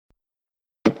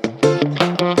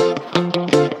Hello,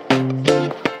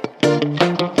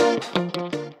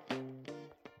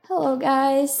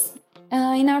 guys.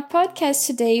 In our podcast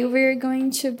today, we're going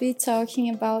to be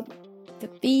talking about the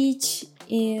beach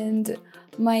and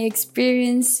my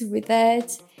experience with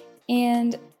that.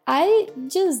 And I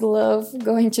just love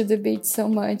going to the beach so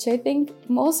much. I think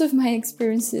most of my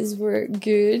experiences were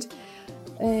good,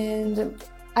 and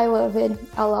I love it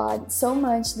a lot. So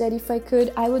much that if I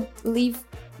could, I would live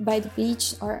by the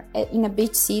beach or in a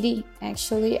beach city.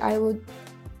 Actually, I would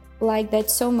like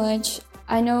that so much.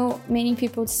 I know many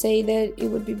people say that it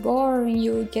would be boring,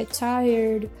 you would get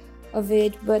tired of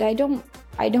it, but I don't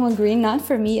agree, not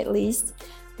for me at least,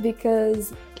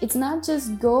 because it's not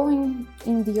just going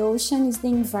in the ocean, it's the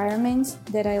environment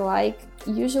that I like.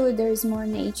 Usually there's more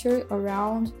nature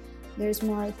around, there's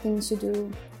more things to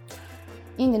do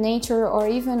in the nature, or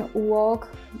even walk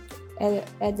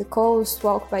at the coast,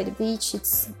 walk by the beach.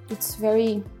 It's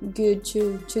very good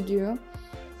to do.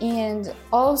 And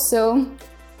also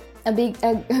a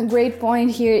great point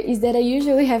here is that I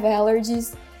usually have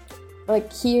allergies,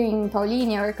 like here in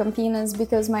Paulínia or Campinas,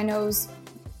 because my nose,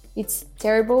 it's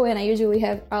terrible and I usually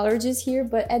have allergies here,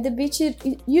 but at the beach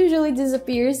it usually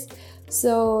disappears,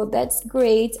 so that's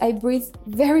great. I breathe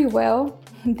very well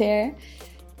there,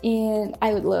 and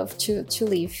I would love to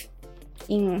live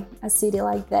in a city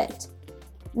like that.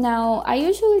 Now, I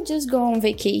usually just go on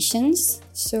vacations,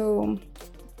 so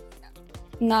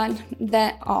not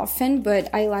that often,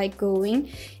 but I like going,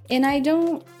 and I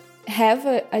don't have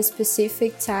a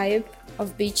specific type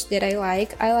of beach that I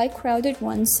like. I like crowded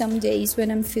ones some days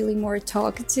when I'm feeling more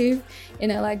talkative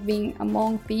and I like being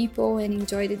among people and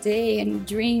enjoy the day and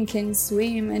drink and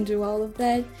swim and do all of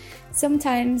that.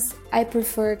 Sometimes I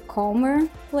prefer calmer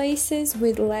places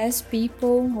with less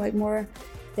people, like more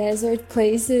desert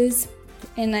places,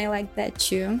 and I like that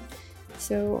too.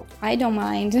 So I don't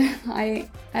mind. I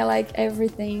like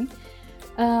everything.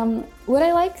 What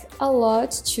I like a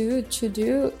lot to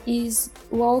do is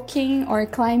walking or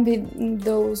climbing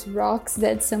those rocks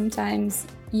that sometimes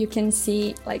you can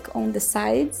see like on the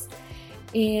sides.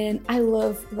 And I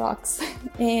love rocks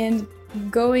and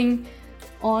going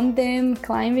on them,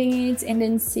 climbing it, and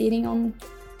then sitting on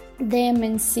them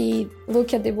and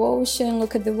look at the ocean,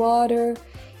 look at the water,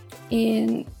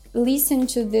 and listen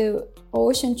to the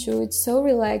ocean too. It's so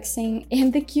relaxing.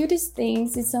 And the cutest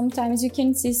things is sometimes you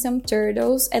can see some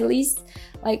turtles, at least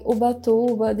like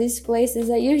Ubatuba, these places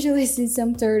I usually see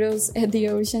some turtles at the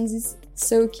oceans. It's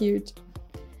so cute.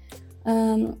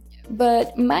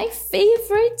 But my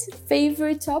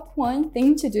favorite top one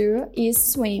thing to do is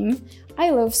swim.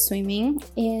 I love swimming,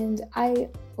 and I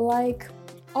like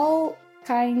all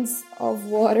kinds of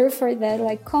water for that,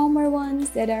 like calmer ones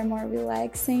that are more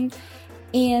relaxing,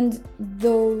 and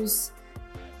those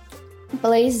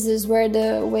places where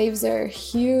the waves are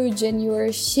huge and you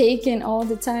are shaking all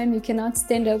the time. You cannot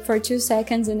stand up for 2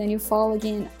 seconds and then you fall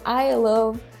again. I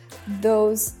love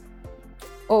those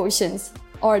oceans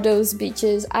or those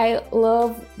beaches. I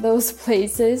love those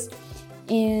places,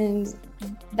 and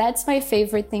that's my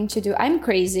favorite thing to do. I'm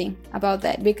crazy about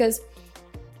that because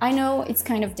I know it's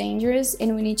kind of dangerous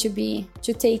and we need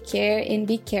to take care and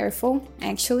be careful,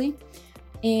 actually.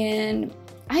 And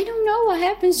I don't know what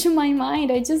happens to my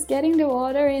mind. I just get in the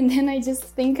water and then I just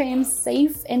think I am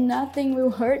safe and nothing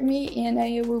will hurt me and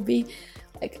I will be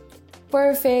like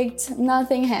perfect.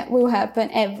 Nothing will happen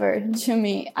ever to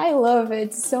me. I love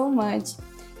it so much.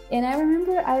 And I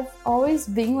remember I've always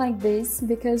been like this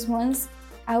because once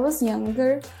I was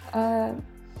younger,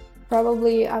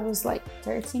 probably I was like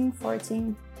 13,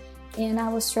 14, and I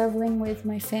was traveling with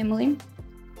my family.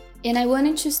 And I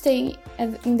wanted to stay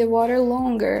in the water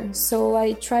longer, so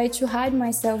I tried to hide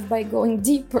myself by going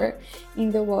deeper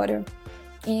in the water.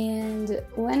 And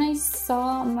when I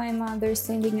saw my mother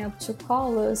standing up to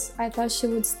call us, I thought she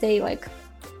would stay like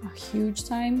a huge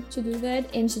time to do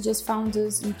that, and she just found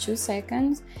us in 2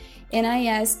 seconds. And I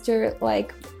asked her,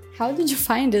 like, how did you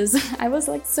find us? I was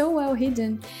like so well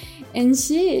hidden. And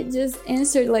she just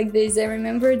answered like this. I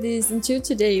remember this until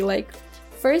today. Like,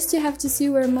 first you have to see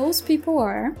where most people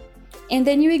are, and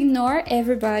then you ignore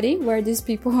everybody where these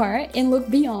people are and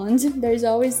look beyond. There's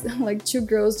always like 2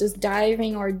 girls just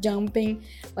diving or jumping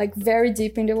like very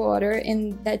deep in the water,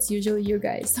 and that's usually you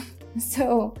guys.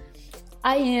 So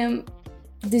I am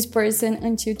this person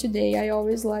until today. I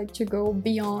always like to go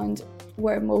beyond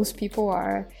where most people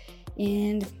are.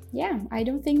 And yeah, I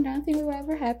don't think nothing will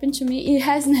ever happen to me. It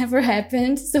has never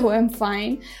happened, so I'm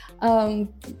fine.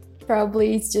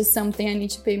 Probably it's just something I need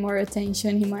to pay more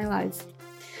attention in my life.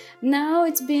 Now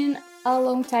it's been a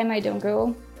long time I don't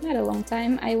go. Not a long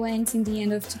time. I went in the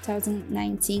end of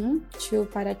 2019 to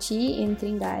Paraty in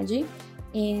Trindade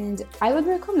and I would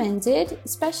recommend it,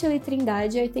 especially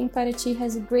Trindade. I think Paraty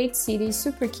has a great city,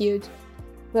 super cute,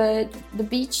 but the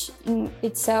beach in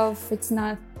itself, it's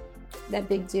not that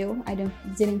big deal. I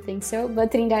didn't think so,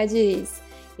 but Trindade is.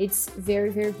 It's very,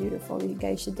 very beautiful. You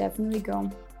guys should definitely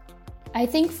go. I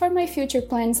think for my future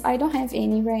plans, I don't have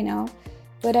any right now,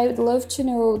 but I would love to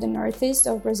know the northeast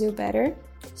of Brazil better,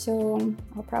 so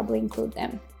I'll probably include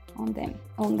them on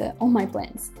my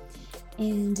plans.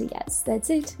 And yes, that's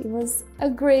it. It was a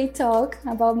great talk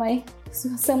about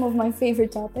some of my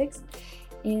favorite topics,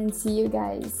 and see you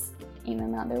guys in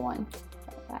another one.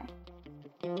 Bye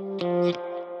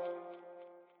bye.